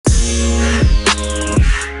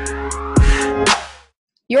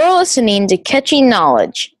You're listening to Catching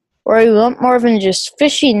Knowledge, where we want more than just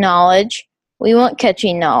fishing knowledge, we want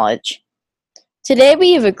catching knowledge. Today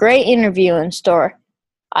we have a great interview in store.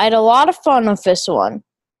 I had a lot of fun with this one.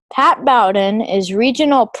 Pat Bowden is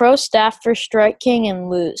regional pro staff for Strike King and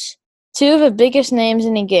Lew's, two of the biggest names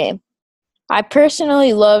in the game. I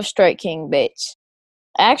personally love Strike King baits.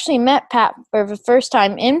 I actually met Pat for the first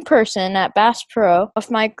time in person at Bass Pro with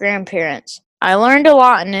my grandparents. I learned a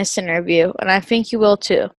lot in this interview, and I think you will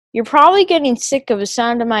too. You're probably getting sick of the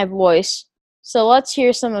sound of my voice, so let's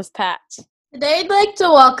hear some of Pat's. Today I'd like to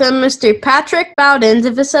welcome Mr. Patrick Bowden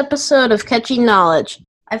to this episode of Catching Knowledge.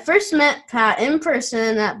 I first met Pat in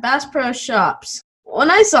person at Bass Pro shops.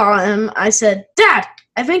 When I saw him, I said, "Dad,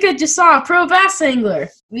 I think I just saw a pro bass angler,"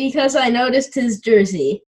 because I noticed his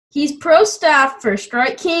jersey. He's pro staff for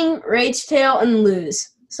Strike King, Ragetail, and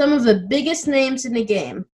Lew's, some of the biggest names in the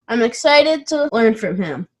game. I'm excited to learn from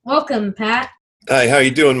him. Welcome, Pat. Hi, how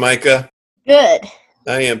you doing, Micah? Good.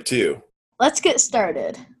 I am too. Let's get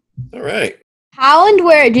started. All right. How and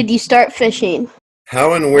where did you start fishing?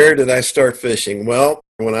 How and where did I start fishing? Well,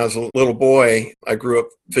 when I was a little boy, I grew up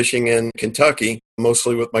fishing in Kentucky,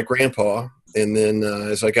 mostly with my grandpa. And then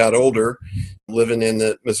as I got older, living in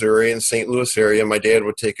the Missouri and St. Louis area, my dad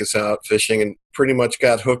would take us out fishing and pretty much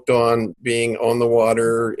got hooked on being on the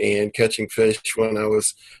water and catching fish when I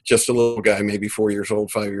was just a little guy, maybe 4 years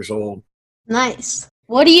old, 5 years old. Nice.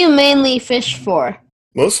 What do you mainly fish for?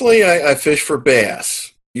 Mostly I fish for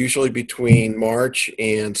bass. Usually between March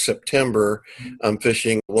and September, I'm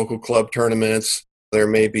fishing local club tournaments. There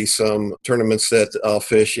may be some tournaments that I'll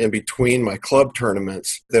fish in between my club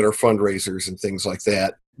tournaments that are fundraisers and things like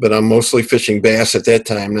that. But I'm mostly fishing bass at that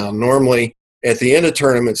time. Now, normally at the end of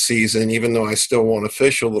tournament season, even though I still want to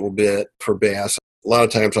fish a little bit for bass, a lot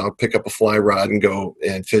of times I'll pick up a fly rod and go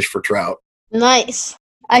and fish for trout. Nice.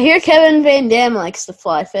 I hear Kevin Van Dam likes to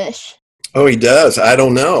fly fish. Oh, he does? I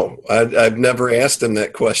don't know. I've never asked him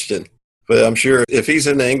that question. But I'm sure if he's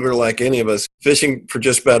an angler like any of us, fishing for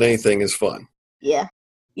just about anything is fun. Yeah.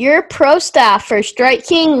 You're pro staff for Strike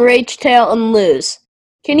King, Ragetail, and Lew's.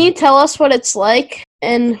 Can you tell us what it's like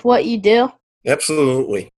and what you do?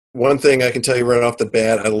 Absolutely. One thing I can tell you right off the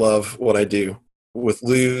bat, I love what I do. With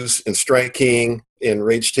Lew's and Strike King and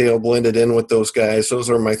Ragetail blended in with those guys, those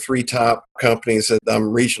are my three top companies that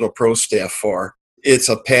I'm regional pro staff for. It's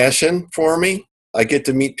a passion for me. I get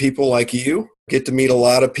to meet people like you, get to meet a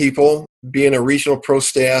lot of people. Being a regional pro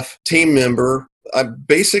staff team member,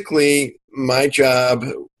 my job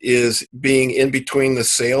is being in between the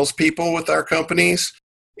salespeople with our companies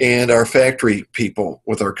and our factory people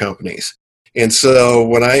with our companies. And so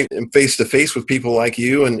when I am face-to-face with people like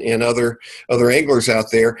you and other anglers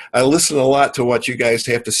out there, I listen a lot to what you guys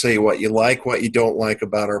have to say, what you like, what you don't like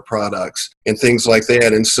about our products, and things like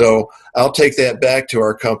that. And so I'll take that back to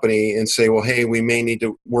our company and say, well, hey, we may need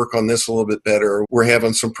to work on this a little bit better. We're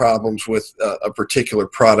having some problems with a particular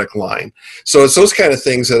product line. So it's those kind of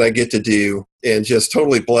things that I get to do, and just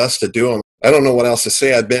totally blessed to do them. I don't know what else to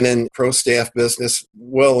say. I've been in pro staff business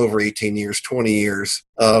well over 18 years, 20 years,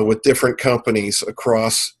 with different companies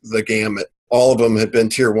across the gamut. All of them have been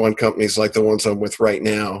tier one companies like the ones I'm with right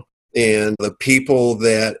now. And the people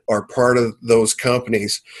that are part of those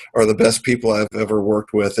companies are the best people I've ever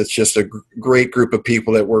worked with. It's just a great group of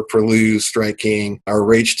people that work for Lew's, Strike King, our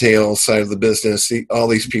Ragetail side of the business. All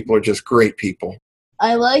these people are just great people.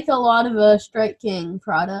 I like a lot of Strike King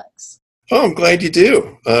products. Oh, I'm glad you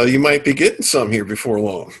do. You might be getting some here before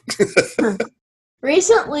long.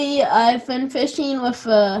 Recently, I've been fishing with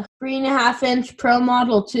a 3.5-inch Pro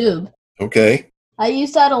Model tube. Okay. I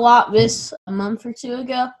used that a lot a month or two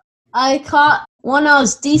ago. I caught one that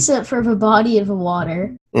was decent for the body of the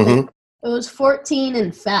water. Mm-hmm. It was 14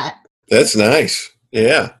 and fat. That's nice.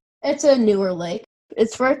 Yeah. It's a newer lake.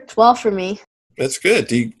 It's worked well for me. That's good.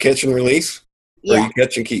 Do you catch and release? Yeah. Or you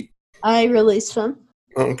catch and keep? I release them.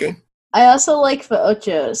 Oh, okay. I also like the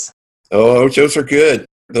ochos. Oh, ochos are good.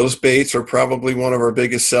 Those baits are probably one of our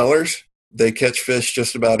biggest sellers. They catch fish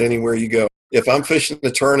just about anywhere you go. If I'm fishing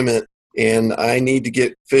the tournament and I need to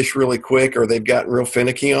get fish really quick, or they've gotten real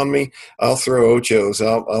finicky on me, I'll throw ochos.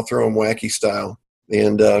 I'll throw them wacky style,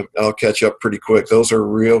 and I'll catch up pretty quick. Those are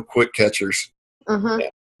real quick catchers. Uh-huh. Yeah.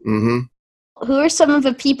 Mm-hmm. Who are some of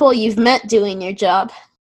the people you've met doing your job?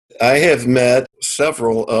 I have met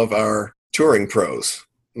several of our touring pros.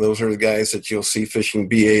 Those are the guys that you'll see fishing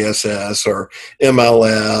BASS or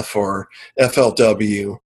MLF or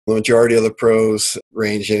FLW. The majority of the pros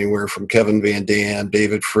range anywhere from Kevin Van Dam,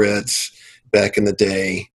 David Fritz, back in the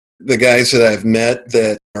day. The guys that I've met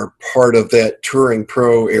that are part of that touring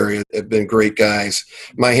pro area have been great guys.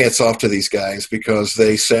 My hat's off to these guys because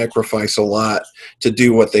they sacrifice a lot to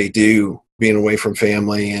do what they do, being away from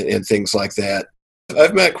family and things like that.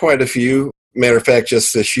 I've met quite a few. Matter of fact,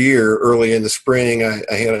 just this year, early in the spring,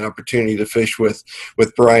 I had an opportunity to fish with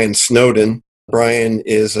Brian Snowden. Brian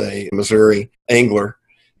is a Missouri angler,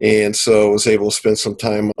 and so I was able to spend some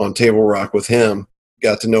time on Table Rock with him.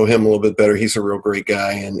 Got to know him a little bit better. He's a real great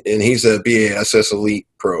guy, and he's a BASS Elite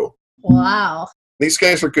Pro. Wow. These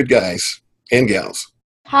guys are good guys and gals.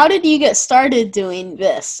 How did you get started doing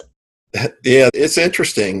this? Yeah, it's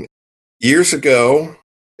interesting. Years ago,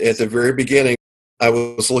 at the very beginning, I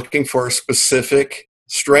was looking for a specific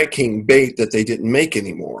Strike King bait that they didn't make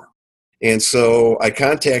anymore. And so I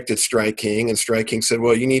contacted Strike King, and Strike King said,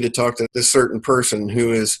 well, you need to talk to this certain person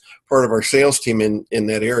who is part of our sales team in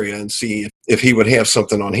that area and see if he would have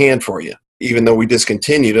something on hand for you. Even though we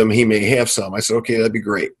discontinued him, he may have some. I said, okay, that'd be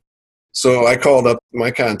great. So I called up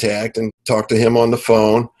my contact and talked to him on the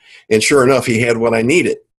phone, and sure enough, he had what I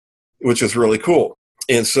needed, which was really cool.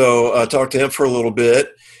 And so I talked to him for a little bit,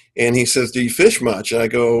 and he says, do you fish much? And I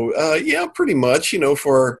go, yeah, pretty much,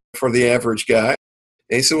 for the average guy.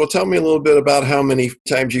 And he said, well, tell me a little bit about how many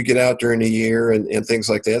times you get out during the year and things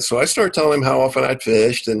like that. So I started telling him how often I'd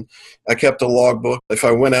fished, and I kept a logbook. If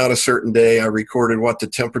I went out a certain day, I recorded what the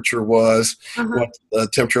temperature was, what the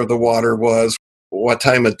temperature of the water was, what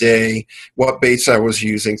time of day, what baits I was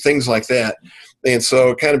using, things like that. And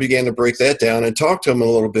so I kind of began to break that down and talk to him a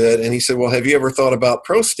little bit. And he said, well, have you ever thought about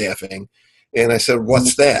pro staffing? And I said,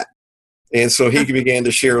 what's that? And so he began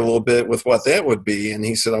to share a little bit with what that would be. And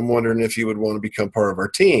he said, I'm wondering if you would want to become part of our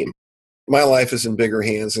team. My life is in bigger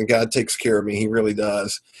hands, and God takes care of me. He really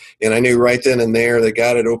does. And I knew right then and there that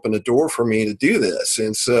God had opened a door for me to do this.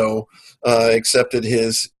 And so I accepted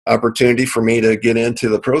his opportunity for me to get into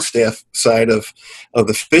the pro staff side of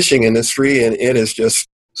the fishing industry, and it has just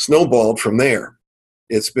snowballed from there.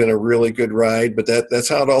 It's been a really good ride, but that's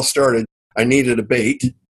how it all started. I needed a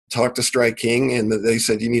bait. Talked to Strike King, and they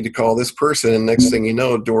said, you need to call this person. And next thing you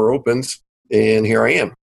know, a door opens, and here I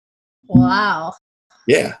am. Wow.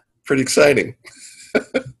 Yeah, pretty exciting.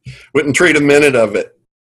 Wouldn't trade a minute of it.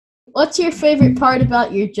 What's your favorite part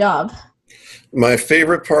about your job? My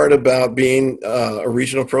favorite part about being a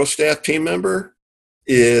regional pro staff team member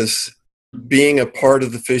is being a part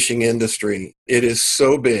of the fishing industry. It is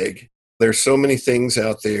so big. There's so many things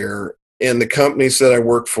out there, and the companies that I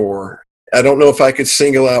work for, I don't know if I could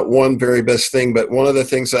single out one very best thing, but one of the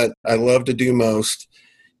things that I love to do most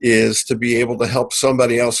is to be able to help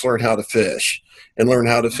somebody else learn how to fish and learn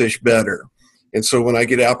how to fish better. And so when I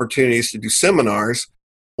get opportunities to do seminars,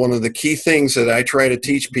 one of the key things that I try to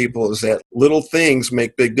teach people is that little things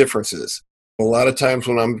make big differences. A lot of times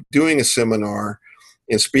when I'm doing a seminar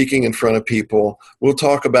and speaking in front of people, we'll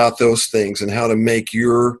talk about those things and how to make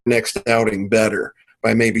your next outing better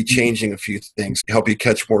by maybe changing a few things, help you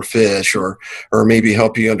catch more fish, or maybe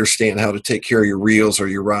help you understand how to take care of your reels or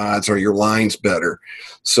your rods or your lines better.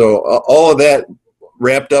 So all of that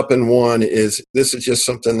wrapped up in one this is just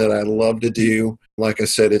something that I love to do. Like I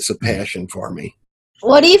said, it's a passion for me.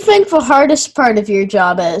 What do you think the hardest part of your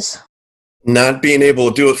job is? Not being able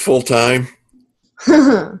to do it full time.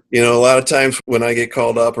 A lot of times when I get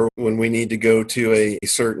called up or when we need to go to a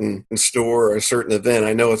certain store or a certain event,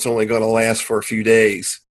 I know it's only going to last for a few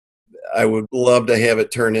days. I would love to have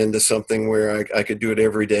it turn into something where I could do it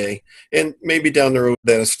every day. And maybe down the road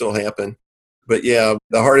that'll still happen. But yeah,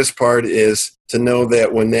 the hardest part is to know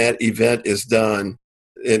that when that event is done,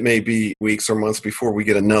 it may be weeks or months before we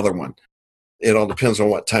get another one. It all depends on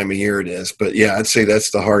what time of year it is. But yeah, I'd say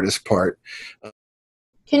that's the hardest part.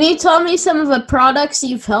 Can you tell me some of the products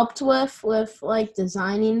you've helped with like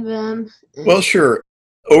designing them? Well, sure.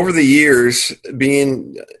 Over the years,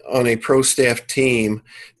 being on a pro staff team,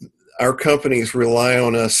 our companies rely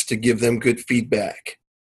on us to give them good feedback.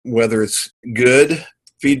 Whether it's good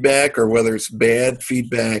feedback or whether it's bad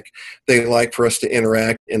feedback, they like for us to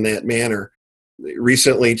interact in that manner.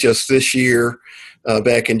 Recently, just this year,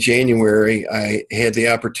 back in January, I had the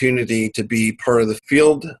opportunity to be part of the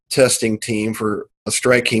field testing team for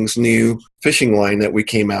Strike King's new fishing line that we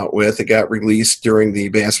came out with. It got released during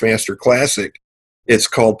the Bassmaster Classic. It's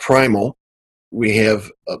called Primal. We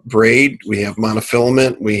have a braid, we have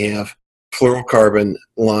monofilament, we have fluorocarbon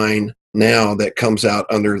line now that comes out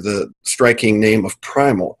under the Strike King name of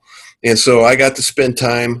Primal. And so I got to spend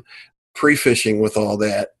time pre-fishing with all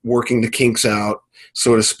that, working the kinks out,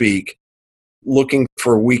 so to speak, looking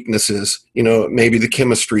for weaknesses. Maybe the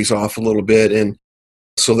chemistry's off a little bit, and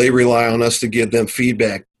so they rely on us to give them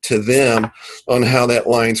feedback to them on how that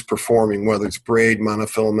line's performing, whether it's braid,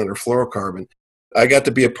 monofilament, or fluorocarbon. I got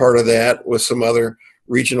to be a part of that with some other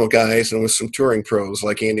regional guys and with some touring pros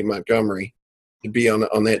like Andy Montgomery to be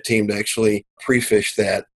on that team to actually pre-fish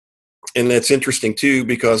that. And that's interesting too,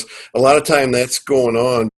 because a lot of time that's going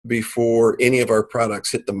on before any of our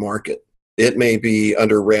products hit the market. It may be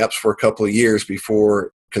under wraps for a couple of years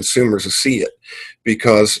before consumers will see it,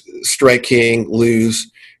 because Strike King,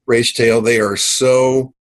 Lew's, Ragetail, they are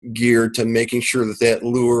so geared to making sure that that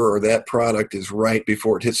lure or that product is right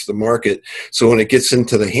before it hits the market. So when it gets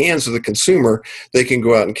into the hands of the consumer, they can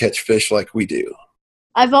go out and catch fish like we do.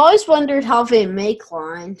 I've always wondered how they make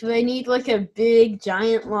line. Do they need like a big,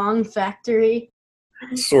 giant, long factory?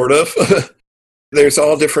 Sort of. There's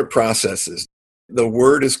all different processes. The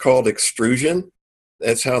word is called extrusion.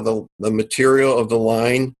 That's how the material of the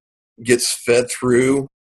line gets fed through.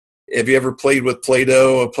 Have you ever played with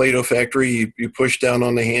Play-Doh, a Play-Doh factory? You push down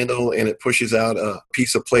on the handle and it pushes out a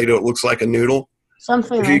piece of Play-Doh. It looks like a noodle.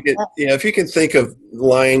 Something like that. Yeah, if you can think of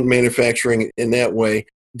line manufacturing in that way,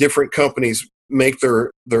 different companies make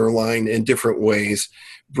their line in different ways.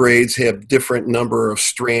 Braids have different number of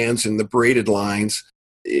strands in the braided lines.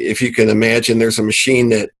 If you can imagine, there's a machine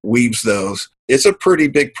that weaves those. It's a pretty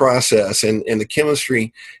big process, and the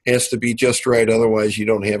chemistry has to be just right. Otherwise, you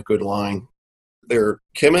don't have good line. There are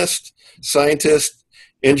chemists, scientists,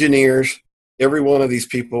 engineers, every one of these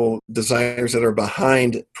people, designers that are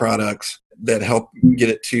behind products that help get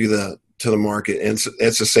it to the market. And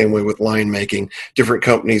it's the same way with line making. Different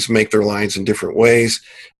companies make their lines in different ways,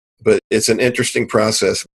 but it's an interesting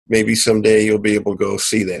process. Maybe someday you'll be able to go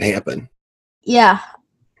see that happen. Yeah,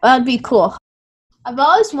 that'd be cool. I've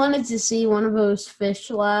always wanted to see one of those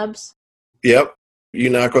fish labs. Yep. You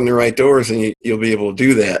knock on the right doors and you'll be able to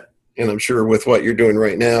do that. And I'm sure with what you're doing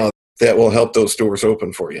right now, that will help those doors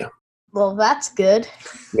open for you. Well, that's good.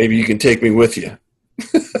 Maybe you can take me with you.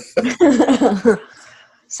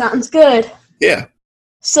 Sounds good. Yeah.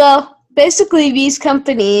 So basically these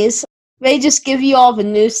companies, they just give you all the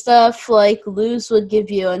new stuff. Like Lew's would give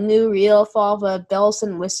you a new reel with all the bells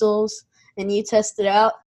and whistles, and you test it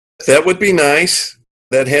out. That would be nice.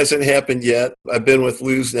 That hasn't happened yet. I've been with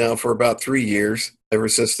Lew's now for about 3 years, ever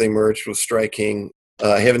since they merged with Strike King.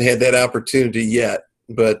 I haven't had that opportunity yet,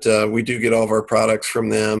 but we do get all of our products from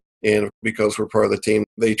them. And because we're part of the team,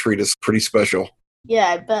 they treat us pretty special. Yeah,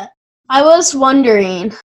 I bet. I was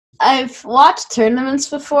wondering, I've watched tournaments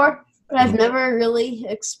before, but I've never really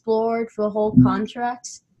explored the whole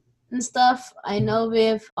contracts and stuff. I know they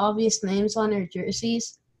have obvious names on their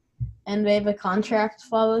jerseys, and they have a contract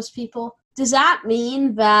for all those people. Does that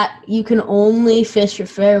mean that you can only fish your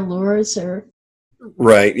fair lures? Or?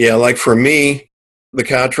 Right. Yeah, like for me, the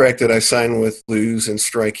contract that I signed with Lew's and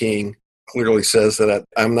Strike King clearly says that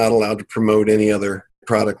I'm not allowed to promote any other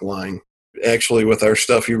product line. Actually, with our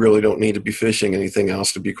stuff, you really don't need to be fishing anything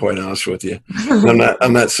else, to be quite honest with you.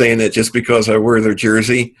 I'm not saying that just because I wear their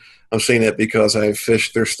jersey. I'm saying that because I've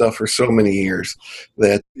fished their stuff for so many years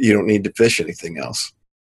that you don't need to fish anything else.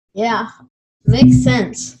 Yeah, makes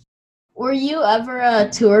sense. Were you ever a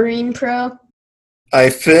touring pro? I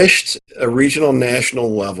fished a regional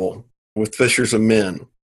national level with Fishers of Men.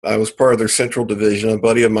 I was part of their central division. A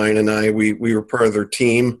buddy of mine and I, we were part of their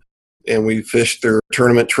team, and we fished their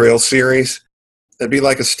tournament trail series. It'd be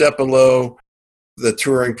like a step below the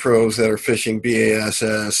touring pros that are fishing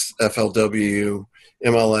BASS, FLW,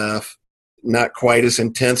 MLF. Not quite as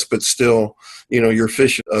intense, but still, you're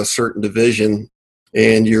fishing a certain division,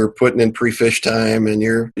 and you're putting in pre-fish time, and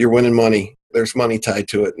you're winning money. There's money tied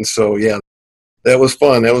to it. And so, yeah, that was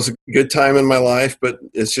fun. That was a good time in my life, but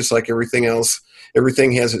it's just like everything else.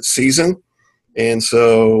 Everything has its season. And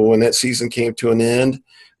so when that season came to an end,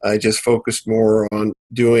 I just focused more on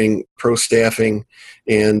doing pro staffing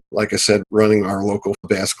and, like I said, running our local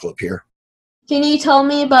bass club here. Can you tell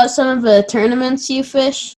me about some of the tournaments you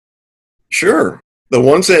fish? Sure. The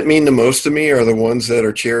ones that mean the most to me are the ones that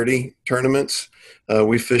are charity tournaments.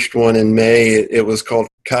 We fished one in May. It was called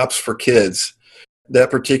Cops for Kids. That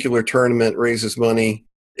particular tournament raises money.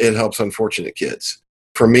 It helps unfortunate kids.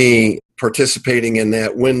 For me, participating in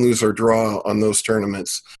that, win, lose, or draw on those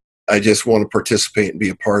tournaments, I just want to participate and be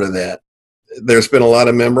a part of that. There's been a lot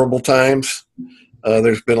of memorable times.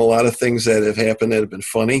 There's been a lot of things that have happened that have been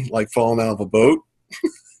funny, like falling out of a boat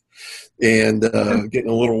and getting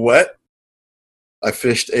a little wet. I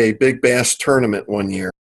fished a big bass tournament one year.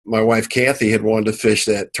 My wife, Kathy, had wanted to fish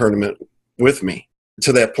that tournament with me.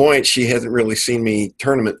 To that point, she hadn't really seen me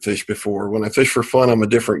tournament fish before. When I fish for fun, I'm a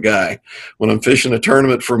different guy. When I'm fishing a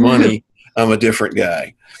tournament for money, I'm a different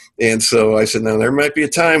guy. And so I said, now there might be a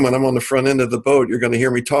time when I'm on the front end of the boat, you're going to hear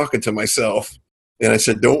me talking to myself. And I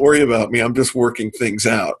said, don't worry about me. I'm just working things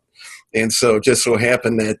out. And so just so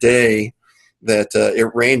happened that day, that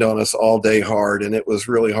it rained on us all day hard, and it was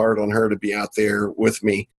really hard on her to be out there with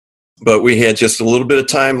me. But we had just a little bit of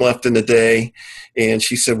time left in the day, and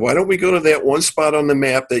she said, why don't we go to that one spot on the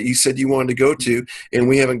map that you said you wanted to go to and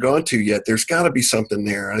we haven't gone to yet? There's got to be something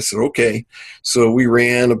there. I said, okay. So we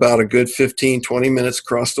ran about a good 15, 20 minutes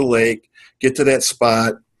across the lake, get to that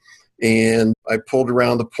spot, and I pulled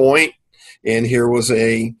around the point, and here was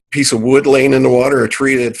a piece of wood laying in the water, a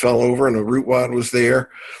tree that fell over, and a root wad was there.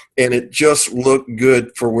 And it just looked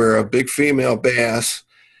good for where a big female bass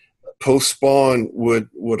post-spawn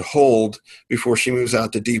would hold before she moves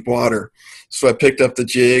out to deep water. So I picked up the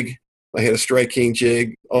jig. I had a Strike King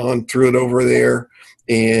jig on, threw it over there,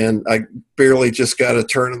 and I barely just got a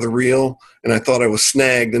turn of the reel, and I thought I was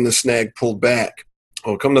snagged, and the snag pulled back.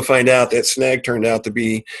 Well, come to find out, that snag turned out to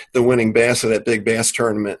be the winning bass of that big bass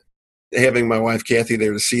tournament. Having my wife Kathy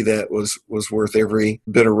there to see that was worth every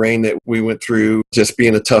bit of rain that we went through, just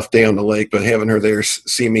being a tough day on the lake. But having her there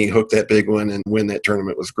see me hook that big one and win that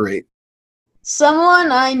tournament was great.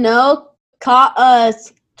 Someone I know caught a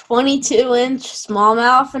 22-inch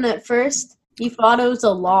smallmouth, and at first he thought it was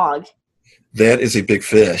a log. That is a big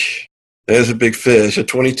fish. That is a big fish. A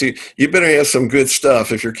 22. You better have some good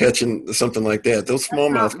stuff if you're catching something like that. Those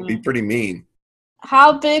smallmouths can be pretty mean.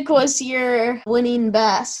 How big was your winning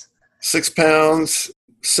bass? 6 pounds,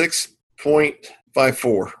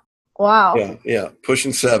 6.54. Wow. Yeah,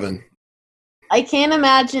 pushing 7. I can't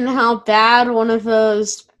imagine how bad one of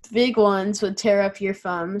those big ones would tear up your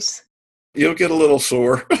thumbs. You'll get a little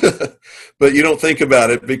sore, but you don't think about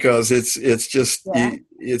it because it's just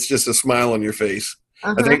a smile on your face.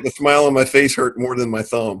 Uh-huh. I think the smile on my face hurt more than my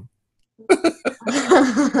thumb.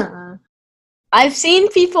 I've seen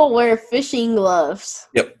people wear fishing gloves.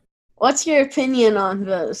 Yep. What's your opinion on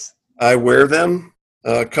those? I wear them.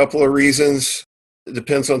 A couple of reasons. It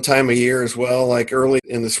depends on time of year as well. Like early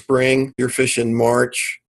in the spring, you're fishing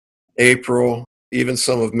March, April, even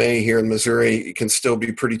some of May here in Missouri. It can still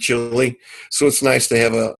be pretty chilly. So it's nice to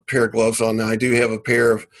have a pair of gloves on. Now, I do have a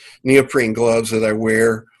pair of neoprene gloves that I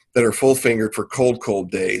wear that are full-fingered for cold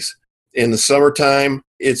days. In the summertime,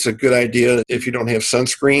 it's a good idea, if you don't have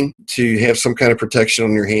sunscreen, to have some kind of protection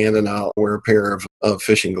on your hand, and I'll wear a pair of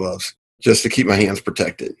fishing gloves just to keep my hands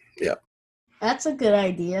protected. Yeah. That's a good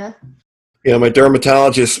idea. You know, my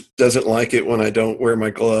dermatologist doesn't like it when I don't wear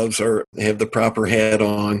my gloves or have the proper hat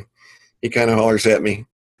on. He kind of hollers at me.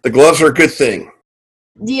 The gloves are a good thing.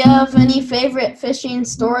 Do you have any favorite fishing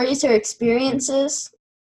stories or experiences?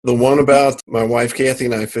 The one about my wife Kathy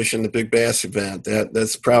and I fishing the big bass event,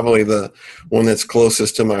 that's probably the one that's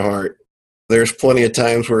closest to my heart. There's plenty of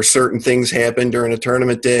times where certain things happen during a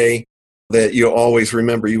tournament day that you'll always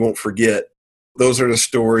remember, you won't forget. Those are the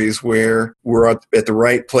stories where we're at the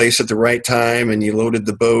right place at the right time and you loaded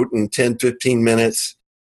the boat in 10, 15 minutes.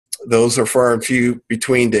 Those are far and few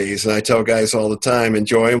between days. And I tell guys all the time,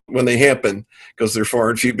 enjoy them when they happen because they're far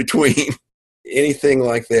and few between. Anything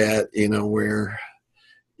like that, you know, where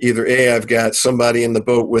either A, I've got somebody in the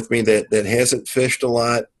boat with me that hasn't fished a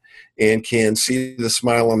lot and can see the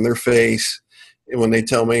smile on their face when they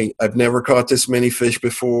tell me, I've never caught this many fish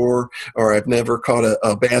before, or I've never caught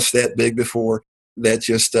a bass that big before. That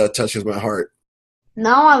just touches my heart.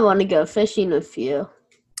 Now I want to go fishing with you.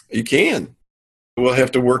 You can. We'll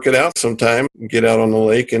have to work it out sometime, get out on the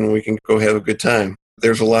lake, and we can go have a good time.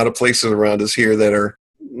 There's a lot of places around us here that are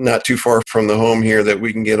not too far from the home here that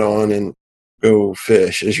we can get on and go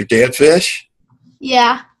fish. Does your dad fish?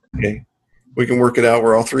 Yeah. Okay. We can work it out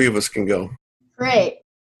where all three of us can go. Great.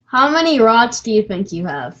 How many rods do you think you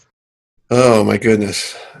have? Oh, my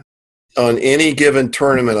goodness. On any given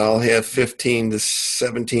tournament, I'll have 15 to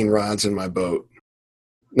 17 rods in my boat.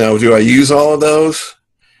 Now, do I use all of those?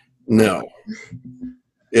 No.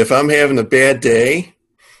 If I'm having a bad day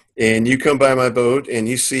and you come by my boat and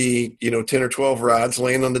you see, 10 or 12 rods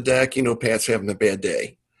laying on the deck, Pat's having a bad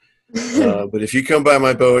day. But if you come by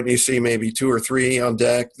my boat and you see maybe 2 or 3 on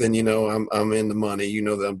deck, then I'm in the money. You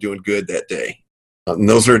know that I'm doing good that day. And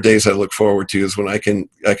those are days I look forward to, is when I can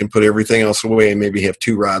put everything else away and maybe have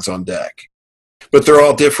 2 rods on deck. But they're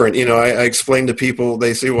all different. I explain to people,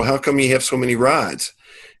 they say, well, how come you have so many rods?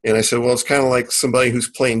 And I said, well, it's kind of like somebody who's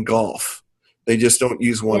playing golf. They just don't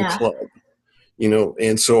use one club.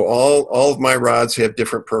 And so all of my rods have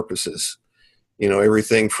different purposes.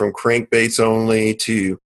 Everything from crankbaits only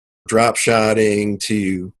to drop shotting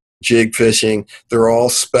to jig fishing. They're all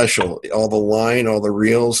special. All the line, all the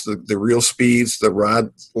reels, the reel speeds, the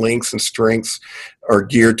rod lengths and strengths are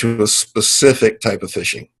geared to a specific type of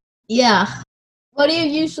fishing. Yeah. What do you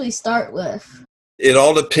usually start with? It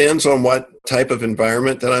all depends on what type of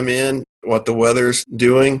environment that I'm in, what the weather's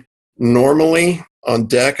doing. Normally, On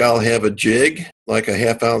deck, I'll have a jig, like a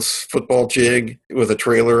half-ounce football jig with a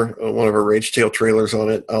trailer, one of our Rage Tail trailers on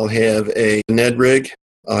it. I'll have a Ned rig.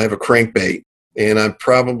 I'll have a crankbait. And I'm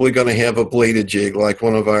probably going to have a bladed jig, like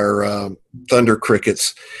one of our Thunder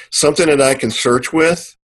Crickets, something that I can search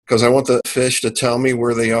with, because I want the fish to tell me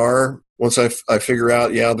where they are. Once I figure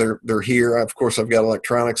out, yeah, they're here. Of course, I've got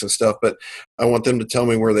electronics and stuff, but I want them to tell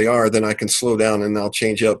me where they are. Then I can slow down and I'll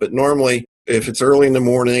change up. But normally, if it's early in the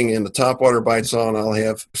morning and the topwater bite's on, I'll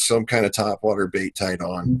have some kind of topwater bait tied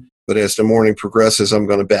on. But as the morning progresses, I'm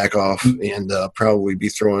going to back off and probably be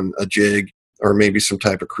throwing a jig or maybe some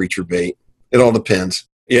type of creature bait. It all depends.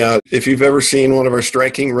 Yeah, if you've ever seen one of our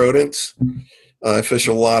striking rodents, I fish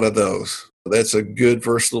a lot of those. That's a good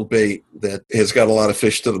versatile bait that has got a lot of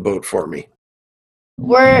fish to the boat for me.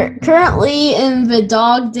 We're currently in the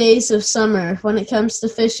dog days of summer when it comes to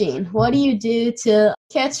fishing. What do you do to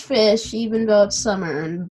catch fish even though it's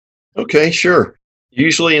summer? Okay, sure.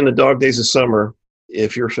 Usually in the dog days of summer,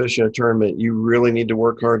 if you're fishing a tournament, you really need to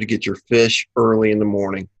work hard to get your fish early in the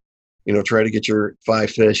morning. Try to get your 5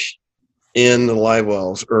 fish in the live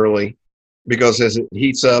wells early, because as it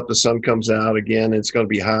heats up, the sun comes out again, it's going to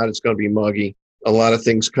be hot, it's going to be muggy. A lot of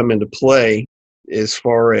things come into play as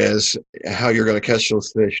far as how you're going to catch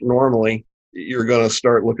those fish. Normally, you're going to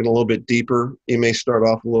start looking a little bit deeper. You may start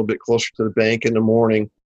off a little bit closer to the bank in the morning,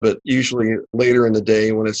 but usually later in the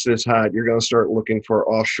day when it's this hot, you're going to start looking for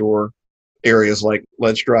offshore areas like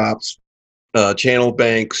ledge drops, channel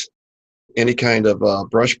banks, any kind of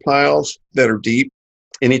brush piles that are deep.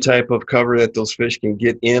 Any type of cover that those fish can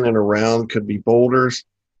get in and around. Could be boulders,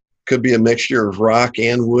 could be a mixture of rock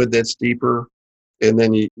and wood that's deeper. And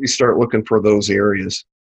then you start looking for those areas.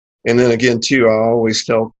 And then again, too, I always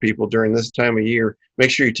tell people during this time of year,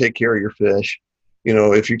 make sure you take care of your fish.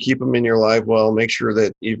 If you keep them in your live well, make sure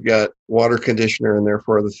that you've got water conditioner in there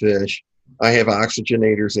for the fish. I have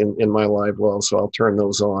oxygenators in my live well, so I'll turn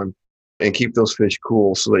those on and keep those fish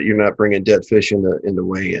cool so that you're not bringing dead fish in the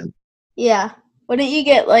weigh-in. Yeah. Wouldn't you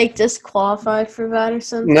get disqualified for that or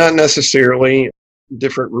something? Not necessarily.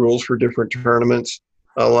 Different rules for different tournaments.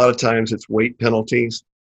 A lot of times it's weight penalties.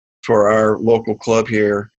 For our local club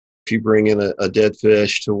here, if you bring in a dead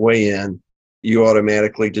fish to weigh in, you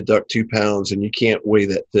automatically deduct 2 pounds and you can't weigh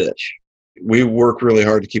that fish. We work really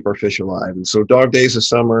hard to keep our fish alive. And so dog days of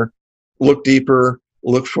summer, look deeper,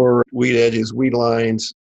 look for weed edges, weed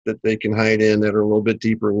lines that they can hide in that are a little bit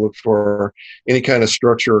deeper. Look for any kind of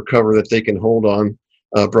structure or cover that they can hold on,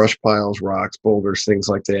 brush piles, rocks, boulders, things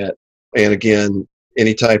like that. And again,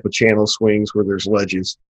 any type of channel swings where there's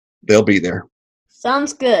ledges, they'll be there.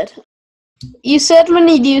 Sounds good. You said when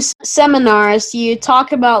you do seminars, you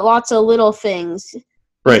talk about lots of little things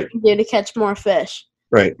right. you do to catch more fish.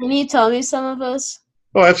 Right. Can you tell me some of those?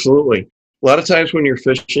 Oh, absolutely. A lot of times when you're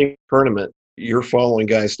fishing a tournament, you're following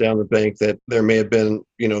guys down the bank that there may have been,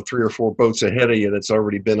 3 or 4 boats ahead of you that's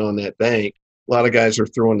already been on that bank. A lot of guys are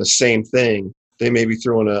throwing the same thing. They may be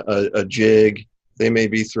throwing a jig. They may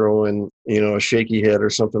be throwing, a shaky head or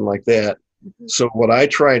something like that. Mm-hmm. So what I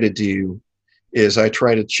try to do is I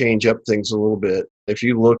try to change up things a little bit. If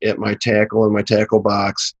you look at my tackle and my tackle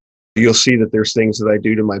box, you'll see that there's things that I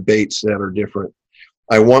do to my baits that are different.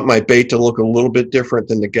 I want my bait to look a little bit different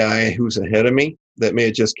than the guy who's ahead of me that may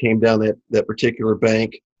have just came down that particular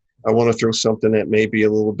bank. I want to throw something that may be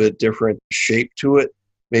a little bit different shape to it,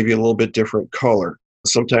 maybe a little bit different color.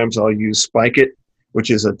 Sometimes I'll use Spike It,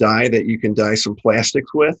 which is a dye that you can dye some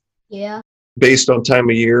plastics with. Yeah. Based on time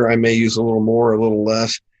of year, I may use a little more, a little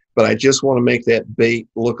less, but I just want to make that bait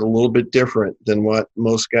look a little bit different than what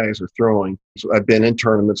most guys are throwing. So I've been in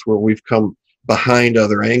tournaments where we've come behind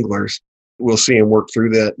other anglers. We'll see them work through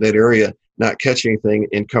that area, not catch anything,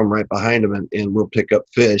 and come right behind them, and we'll pick up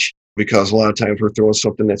fish because a lot of times we're throwing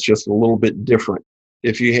something that's just a little bit different.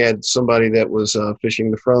 If you had somebody that was fishing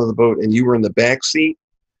the front of the boat and you were in the back seat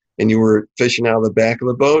and you were fishing out of the back of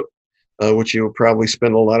the boat, which you'll probably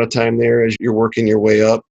spend a lot of time there as you're working your way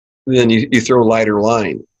up, then you throw lighter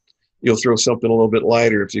line. You'll throw something a little bit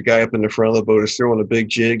lighter. If the guy up in the front of the boat is throwing a big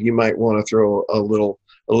jig, you might want to throw a little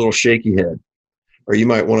shaky head. Or you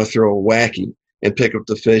might want to throw a wacky and pick up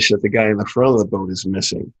the fish that the guy in the front of the boat is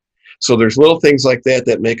missing. So there's little things like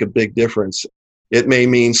that make a big difference. It may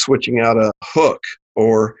mean switching out a hook,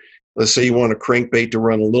 or let's say you want a crankbait to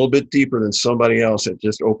run a little bit deeper than somebody else that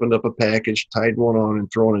just opened up a package, tied one on,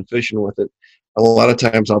 and throwing and fishing with it. A lot of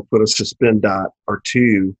times I'll put a suspend dot or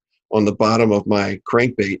 2 on the bottom of my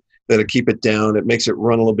crankbait that'll keep it down. It makes it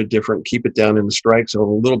run a little bit different, keep it down in the strike zone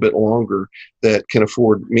a little bit longer, that can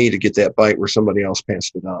afford me to get that bite where somebody else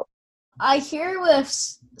passed it up. I hear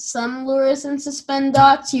with some lures and suspend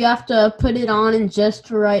dots, you have to put it on in just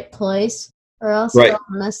the right place. or else Right. it'll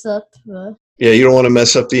mess up. Yeah, you don't want to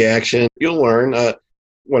mess up the action. You'll learn.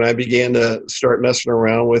 When I began to start messing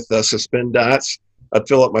around with suspend dots, I'd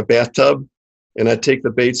fill up my bathtub and I'd take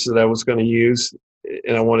the baits that I was going to use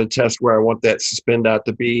and I want to test where I want that suspend dot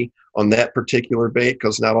to be on that particular bait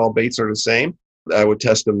because not all baits are the same. I would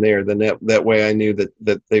test them there. Then that way I knew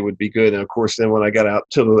that they would be good. And of course, then when I got out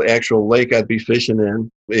to the actual lake I'd be fishing in,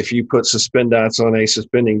 if you put suspend dots on a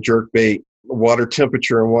suspending jerk bait, water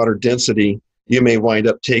temperature and water density, you may wind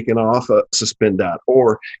up taking off a suspend dot,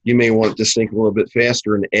 or you may want it to sink a little bit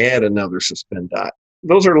faster and add another suspend dot.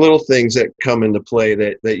 Those are little things that come into play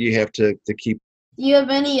that you have to keep. Do you have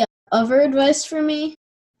any other advice for me?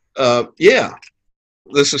 Yeah,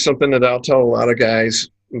 this is something that I'll tell a lot of guys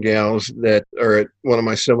and gals that are at one of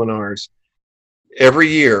my seminars. Every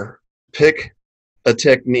year, pick a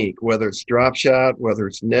technique, whether it's drop shot, whether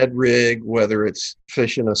it's Ned rig, whether it's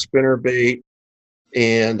fishing a spinner bait,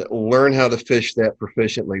 and learn how to fish that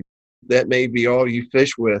proficiently. That may be all you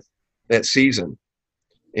fish with that season.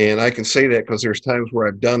 And I can say that because there's times where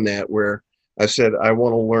I've done that, where I said, I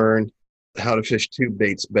want to learn how to fish tube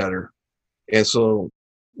baits better. And so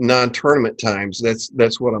non-tournament times,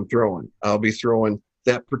 that's what I'm throwing. I'll be throwing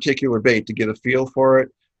that particular bait to get a feel for it,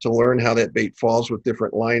 to learn how that bait falls with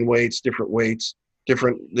different line weights, different ways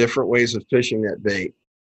of fishing that bait.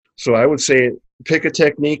 So I would say pick a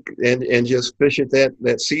technique and just fish it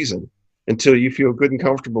that season until you feel good and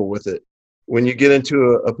comfortable with it. When you get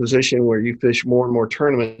into a position where you fish more and more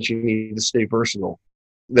tournaments, you need to stay versatile.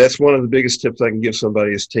 That's one of the biggest tips I can give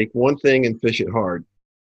somebody is take one thing and fish it hard.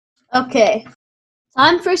 Okay.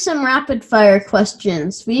 Time for some rapid fire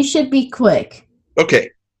questions. We should be quick. Okay.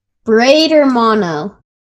 Braid or mono?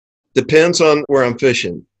 Depends on where I'm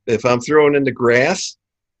fishing. If I'm throwing into grass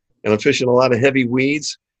and I'm fishing a lot of heavy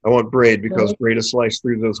weeds, I want braid because braid will slice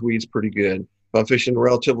through those weeds pretty good. If I'm fishing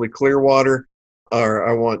relatively clear water, or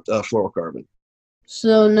I want fluorocarbon.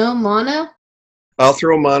 So no mono? I'll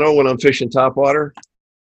throw mono when I'm fishing top water.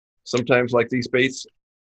 Sometimes like these baits,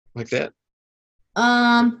 like that.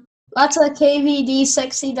 That's a KVD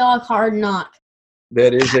Sexy Dog Hard Knock.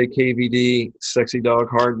 That is a KVD Sexy Dog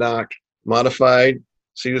Hard Knock modified.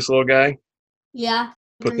 See this little guy? Yeah.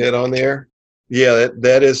 Put that on there. Yeah,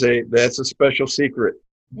 that's a special secret.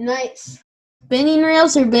 Nice. Spinning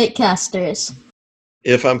reels or bait casters?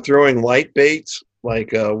 If I'm throwing light baits like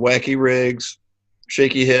wacky rigs,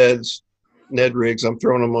 shaky heads, Ned rigs, I'm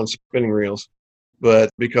throwing them on spinning reels. But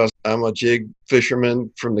because I'm a jig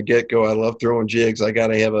fisherman from the get-go, I love throwing jigs. I got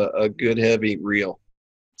to have a good heavy reel.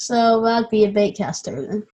 So that'd be a bait caster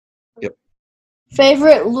then. Yep.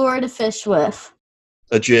 Favorite lure to fish with?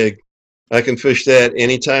 A jig. I can fish that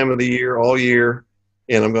any time of the year, all year,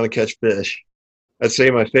 and I'm going to catch fish. I'd say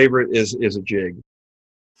my favorite is a jig.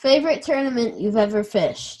 Favorite tournament you've ever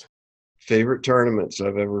fished? Favorite tournaments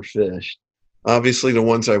I've ever fished. Obviously, the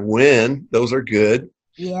ones I win, those are good.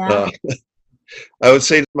 Yeah. I would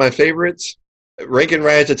say my favorites, ranking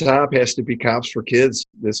right at the top has to be Cops for Kids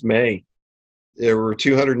this May. There were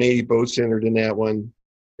 280 boats entered in that one.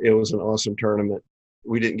 It was an awesome tournament.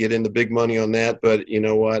 We didn't get into big money on that, but you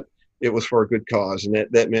know what? It was for a good cause, and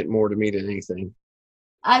that meant more to me than anything.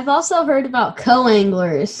 I've also heard about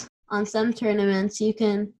co-anglers. On some tournaments, you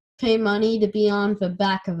can pay money to be on the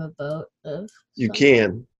back of a boat. You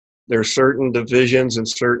can. There are certain divisions and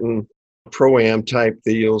certain pro-am type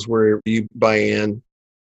deals where you buy in.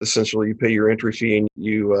 Essentially, you pay your entry fee and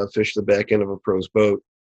you fish the back end of a pro's boat.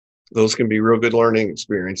 Those can be real good learning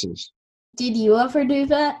experiences. Did you ever do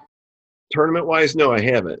that? Tournament-wise, no, I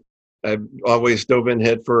haven't. I've always dove in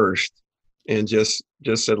head first and just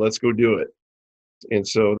said, let's go do it. And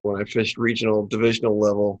so when I fished regional, divisional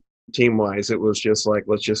level, team-wise, it was just like,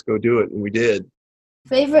 let's just go do it, and we did.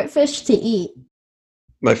 Favorite fish to eat?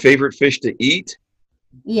 My favorite fish to eat?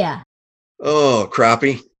 Yeah. Oh,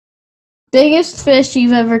 crappie. Biggest fish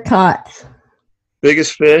you've ever caught?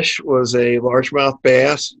 Biggest fish was a largemouth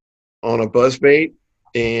bass on a buzzbait,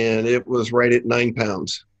 and it was right at 9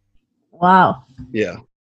 pounds. Wow. Yeah,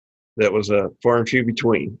 that was a far and few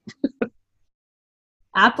between.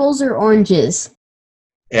 Apples or oranges?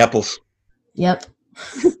 Apples. Yep.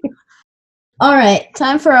 All right,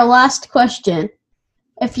 time for our last question.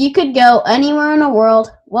 If you could go anywhere in the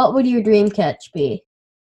world, what would your dream catch be?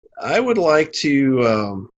 I would like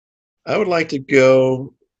to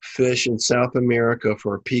go fish in South America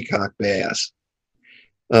for a peacock bass.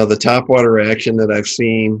 The topwater action that I've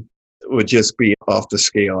seen would just be off the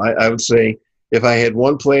scale. I would say if I had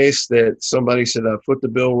one place that somebody said, foot the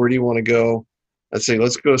bill, where do you want to go? I'd say,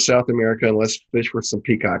 let's go to South America and let's fish for some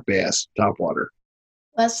peacock bass, topwater.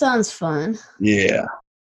 That sounds fun. Yeah.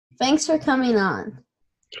 Thanks for coming on.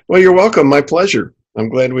 Well, you're welcome. My pleasure. I'm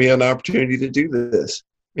glad we had an opportunity to do this.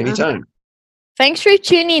 Anytime. Thanks for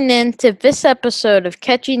tuning in to this episode of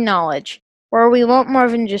Catchy Knowledge, where we want more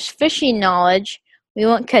than just fishing knowledge, we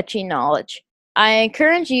want catchy knowledge. I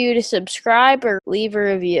encourage you to subscribe or leave a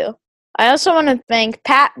review. I also want to thank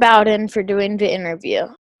Pat Bowden for doing the interview.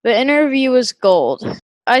 The interview was gold.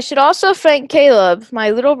 I should also thank Caleb,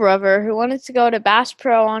 my little brother, who wanted to go to Bass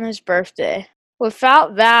Pro on his birthday.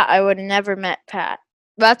 Without that, I would have never met Pat.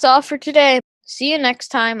 That's all for today. See you next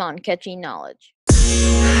time on Catchy Knowledge.